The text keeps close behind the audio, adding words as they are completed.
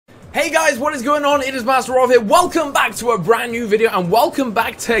Hey guys, what is going on? It is MasterOv here. Welcome back to a brand new video and welcome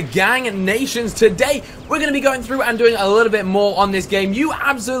back to Gang Nations. Today, we're going to be going through and doing a little bit more on this game. You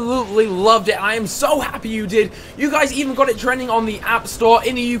absolutely loved it. I am so happy you did. You guys even got it trending on the App Store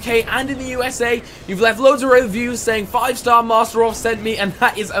in the UK and in the USA. You've left loads of reviews saying 5-star MasterOv sent me, and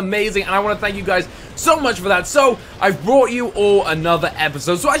that is amazing. And I want to thank you guys so much for that. So, I've brought you all another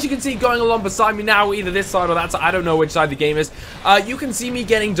episode. So, as you can see, going along beside me now, either this side or that side, I don't know which side the game is, you can see me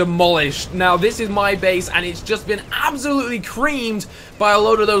getting demolished. Now, this is my base, and it's just been absolutely creamed by a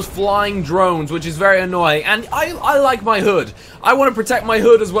load of those flying drones, which is very annoying. And I like my hood. I want to protect my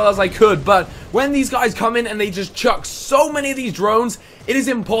hood as well as I could, but when these guys come in and they just chuck so many of these drones, it is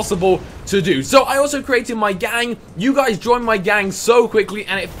impossible to do. So I also created my gang. You guys joined my gang so quickly,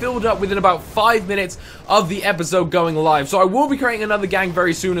 and it filled up within about 5 minutes of the episode going live. So I will be creating another gang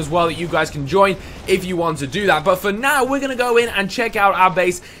very soon as well that you guys can join if you want to do that. But for now, we're going to go in and check out our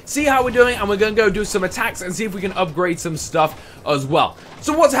base, see how we're doing, and we're going to go do some attacks and see if we can upgrade some stuff as well.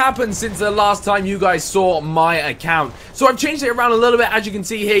 So what's happened since the last time you guys saw my account? So I've changed it around a little bit. As you can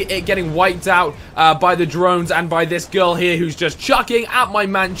see here, it getting wiped out by the drones and by this girl here who's just chucking at my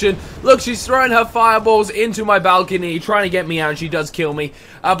mansion. Look, she's throwing her fireballs into my balcony, trying to get me out, and she does kill me.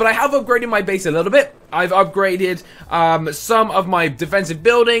 But I have upgraded my base a little bit. I've upgraded some of my defensive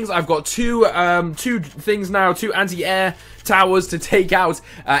buildings. I've got two things now, 2 anti-air towers to take out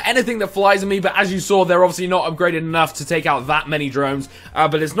anything that flies at me. But as you saw, they're obviously not upgraded enough to take out that many drones.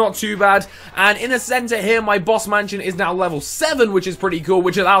 But it's not too bad. And in the center here, my boss mansion is now level 7, which is pretty cool,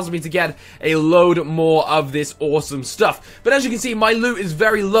 which allows me to get a load more of this awesome stuff. But as you can see, my loot is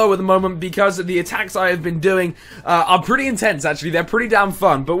very low at the moment because the attacks I have been doing are pretty intense, actually. They're pretty damn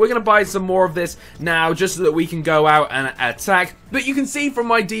fun. But we're going to buy some more of this now, just so that we can go out and attack. But you can see from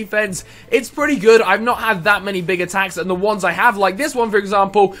my defense, it's pretty good. I've not had that many big attacks, and the ones I have, like this one for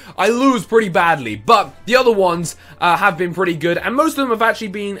example, I lose pretty badly. But the other ones have been pretty good, and most of them have actually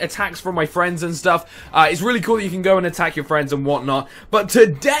been attacks from my friends and stuff. It's really cool that you can go and attack your friends and whatnot. But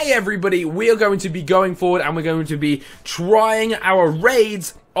today, everybody, we are going to be going forward, and we're going to be trying our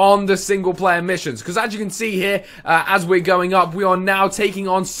raids on the single player missions, because as you can see here, as we're going up, we are now taking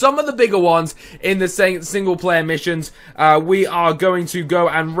on some of the bigger ones in the single player missions. We are going to go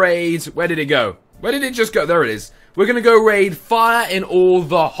and raid. Where did it go? Where did it just go? There it is. We're going to go raid Fire in All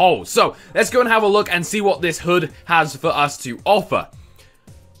the Holes. So let's go and have a look and see what this hood has for us to offer.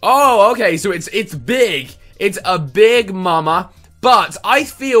 Oh, okay, so it's big. It's a big mama. But I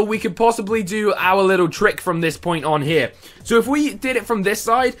feel we could possibly do our little trick from this point on here. So if we did it from this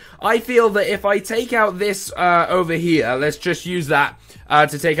side, I feel that if I take out this over here, let's just use that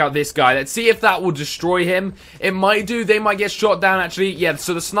to take out this guy. Let's see if that will destroy him. It might do. They might get shot down, actually. Yeah,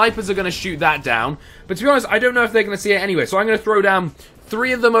 so the snipers are going to shoot that down. But to be honest, I don't know if they're going to see it anyway. So I'm going to throw down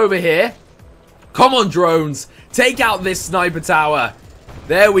 3 of them over here. Come on, drones. Take out this sniper tower.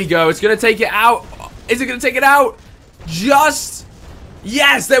 There we go. It's going to take it out. Is it going to take it out? Just...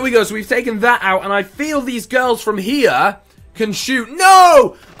 yes, there we go. So we've taken that out, and I feel these girls from here can shoot.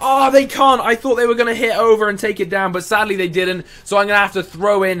 No! Oh, they can't. I thought they were going to hit over and take it down, but sadly they didn't. So I'm going to have to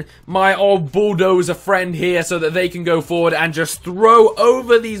throw in my old bulldozer friend here so that they can go forward and just throw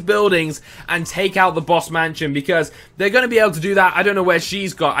over these buildings and take out the boss mansion, because they're going to be able to do that. I don't know where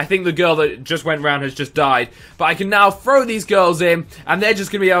she's got. I think the girl that just went round has just died. But I can now throw these girls in, and they're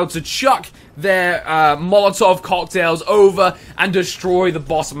just going to be able to chuck their Molotov cocktails over and destroy the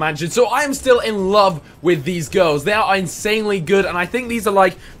boss mansion. So I am still in love with these girls. They are insanely good, and I think these are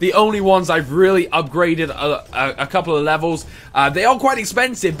like the only ones I've really upgraded a couple of levels. They are quite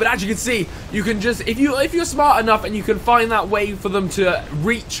expensive, but as you can see, you can just, if you're smart enough and you can find that way for them to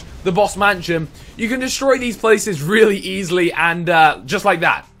reach the boss mansion, you can destroy these places really easily, and just like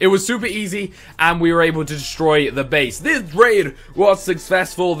that. It was super easy, and we were able to destroy the base. This raid was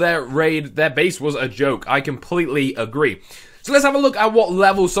successful. Their base was a joke. I completely agree. So let's have a look at what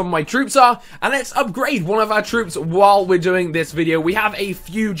level some of my troops are, and let's upgrade one of our troops while we're doing this video. We have a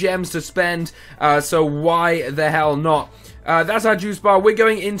few gems to spend, so why the hell not? That's our juice bar. We're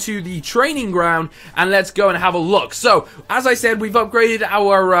going into the training ground, and let's go and have a look. So, as I said, we've upgraded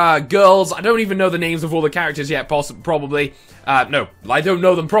our girls. I don't even know the names of all the characters yet, probably. No, I don't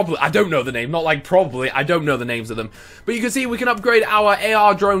know them properly. I don't know the name, not like probably. I don't know the names of them. But you can see we can upgrade our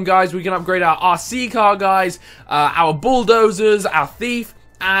AR drone guys. We can upgrade our RC car guys, our bulldozers, our thief,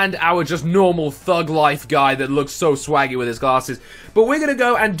 and our just normal thug life guy that looks so swaggy with his glasses. But we're going to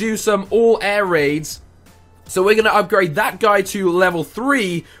go and do some all-air raids. So we're going to upgrade that guy to level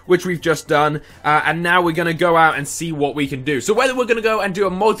 3, which we've just done, and now we're going to go out and see what we can do. So whether we're going to go and do a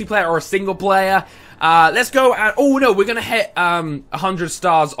multiplayer or a single player, Let's go and... Oh, no, we're going to hit 100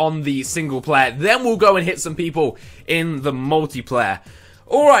 stars on the single player. Then we'll go and hit some people in the multiplayer.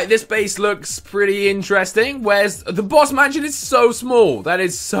 Alright, this base looks pretty interesting. Where's... The boss mansion is so small. That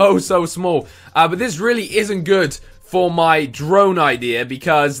is so small. But this really isn't good for my drone idea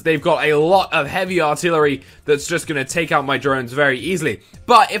because they've got a lot of heavy artillery that's just going to take out my drones very easily.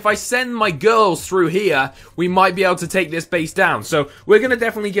 But if I send my girls through here, we might be able to take this base down. So we're going to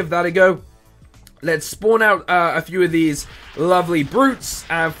definitely give that a go. Let's spawn out a few of these lovely brutes,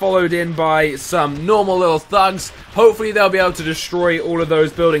 followed in by some normal little thugs. Hopefully they'll be able to destroy all of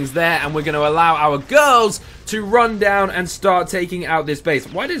those buildings there, and we're going to allow our girls to run down and start taking out this base.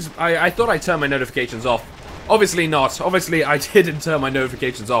 Why does... I thought I turned my notifications off. Obviously not. Obviously I didn't turn my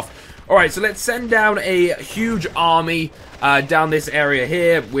notifications off. Alright, so let's send down a huge army down this area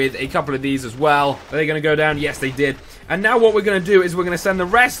here with a couple of these as well. Are they going to go down? Yes, they did. And now what we're going to do is we're going to send the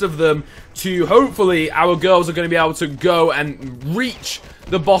rest of them to, hopefully, our girls are going to be able to go and reach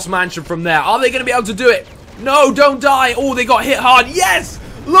the boss mansion from there. Are they going to be able to do it? No, don't die. Oh, they got hit hard. Yes!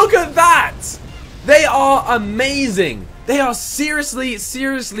 Look at that! They are amazing. They are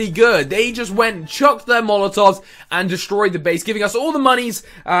seriously good. They just went and chucked their Molotovs and destroyed the base, giving us all the monies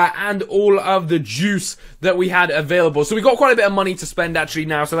and all of the juice that we had available. So we got quite a bit of money to spend actually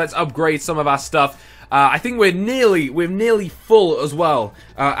now, so let's upgrade some of our stuff. I think we're nearly full as well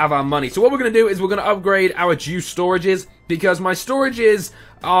of our money. So what we're going to do is we're going to upgrade our juice storages because my storages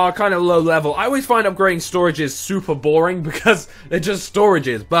are kind of low level. I always find upgrading storages super boring because they're just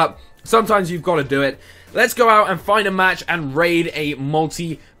storages, but sometimes you've got to do it. Let's go out and find a match and raid a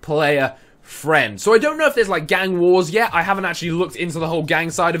multiplayer friend. So I don't know if there's like gang wars yet. I haven't actually looked into the whole gang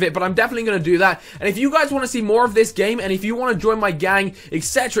side of it, but I'm definitely going to do that. And if you guys want to see more of this game, and if you want to join my gang,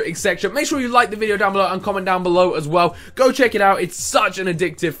 etc, make sure you like the video down below and comment down below as well. Go check it out. It's such an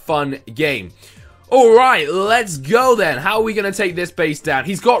addictive, fun game. Alright, let's go then. How are we going to take this base down?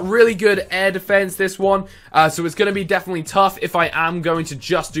 He's got really good air defense, this one. So it's going to be definitely tough if I am going to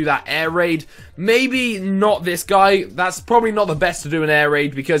just do that air raid. Maybe not this guy. That's probably not the best to do an air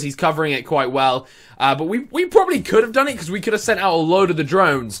raid because he's covering it quite well. But we probably could have done it because we could have sent out a load of the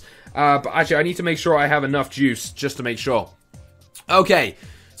drones. But actually, I need to make sure I have enough juice just to make sure. Okay.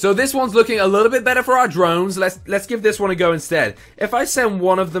 So this one's looking a little bit better for our drones. Let's give this one a go instead. If I send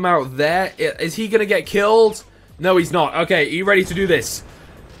one of them out there, is he going to get killed? No, he's not. Okay, are you ready to do this?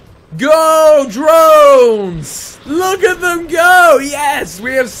 Go, drones! Look at them go! Yes,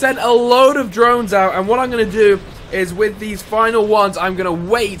 we have sent a load of drones out. And what I'm going to do is with these final ones, I'm going to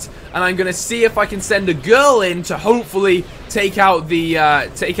wait and I'm going to see if I can send a girl in to hopefully take out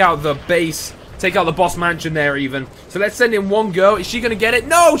the base. Take out the boss mansion there even. So let's send in one girl. Is she going to get it?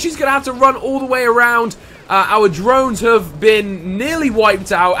 No, she's going to have to run all the way around. Our drones have been nearly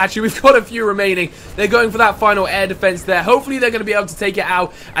wiped out. Actually, we've got a few remaining. They're going for that final air defense there. Hopefully, they're going to be able to take it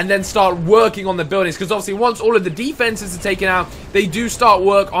out and then start working on the buildings. Because obviously, once all of the defenses are taken out, they do start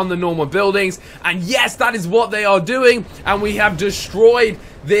work on the normal buildings. And yes, that is what they are doing. And we have destroyed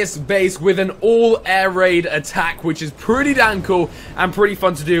this base with an all-air raid attack, which is pretty damn cool and pretty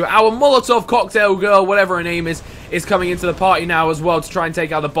fun to do. Our Molotov cocktail girl, whatever her name is coming into the party now as well to try and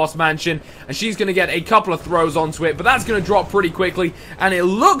take out the boss mansion, and she's going to get a couple of throws onto it, but that's going to drop pretty quickly, and it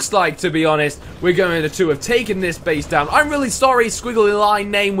looks like, to be honest, we're going to have taken this base down. I'm really sorry, squiggly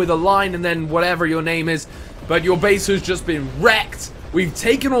line name with a line and then whatever your name is, but your base has just been wrecked. We've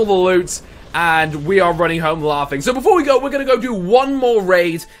taken all the loot, and we are running home laughing. So before we go, we're going to go do one more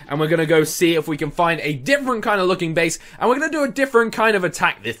raid, and we're going to go see if we can find a different kind of looking base, and we're going to do a different kind of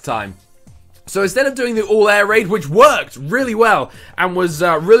attack this time. So instead of doing the all-air raid, which worked really well and was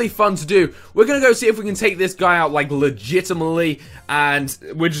really fun to do, we're going to go see if we can take this guy out, like, legitimately, and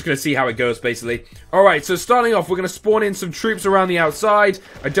we're just going to see how it goes, basically. Alright, so starting off, we're going to spawn in some troops around the outside.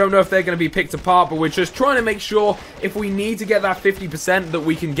 I don't know if they're going to be picked apart, but we're just trying to make sure if we need to get that 50%, that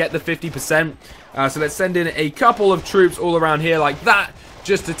we can get the 50%. So let's send in a couple of troops all around here like that,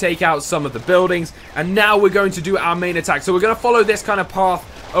 just to take out some of the buildings. And now we're going to do our main attack. So we're going to follow this kind of path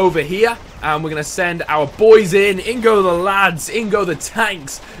over here, and we're going to send our boys in go the lads, in go the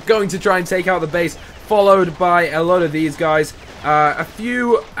tanks, going to try and take out the base, followed by a lot of these guys. A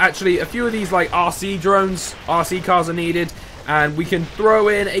few of these like RC drones, RC cars are needed, and we can throw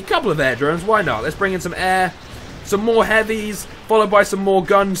in a couple of air drones, why not? Let's bring in some air, some more heavies, followed by some more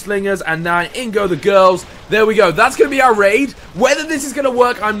gunslingers, and then in go the girls. There we go. That's going to be our raid. Whether this is going to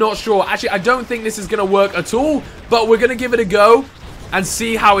work, I'm not sure. Actually, I don't think this is going to work at all, but we're going to give it a go and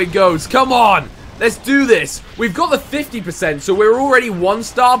see how it goes. Come on, let's do this. We've got the 50%, so we're already 1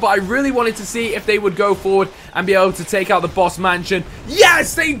 star, but I really wanted to see if they would go forward and be able to take out the boss mansion.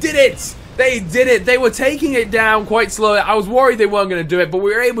 Yes, they did it! They did it. They were taking it down quite slowly. I was worried they weren't going to do it, but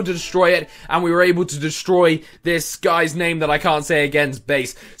we were able to destroy it, and we were able to destroy this guy's name that I can't say again's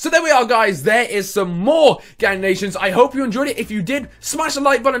base. So there we are, guys. There is some more Gang Nations. I hope you enjoyed it. If you did, smash the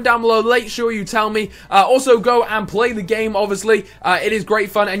like button down below. Make sure you tell me. Also, go and play the game, obviously. It is great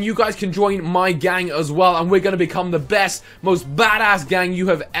fun, and you guys can join my gang as well, and we're going to become the best, most badass gang you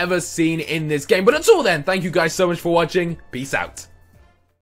have ever seen in this game. But until then, thank you guys so much for watching. Peace out.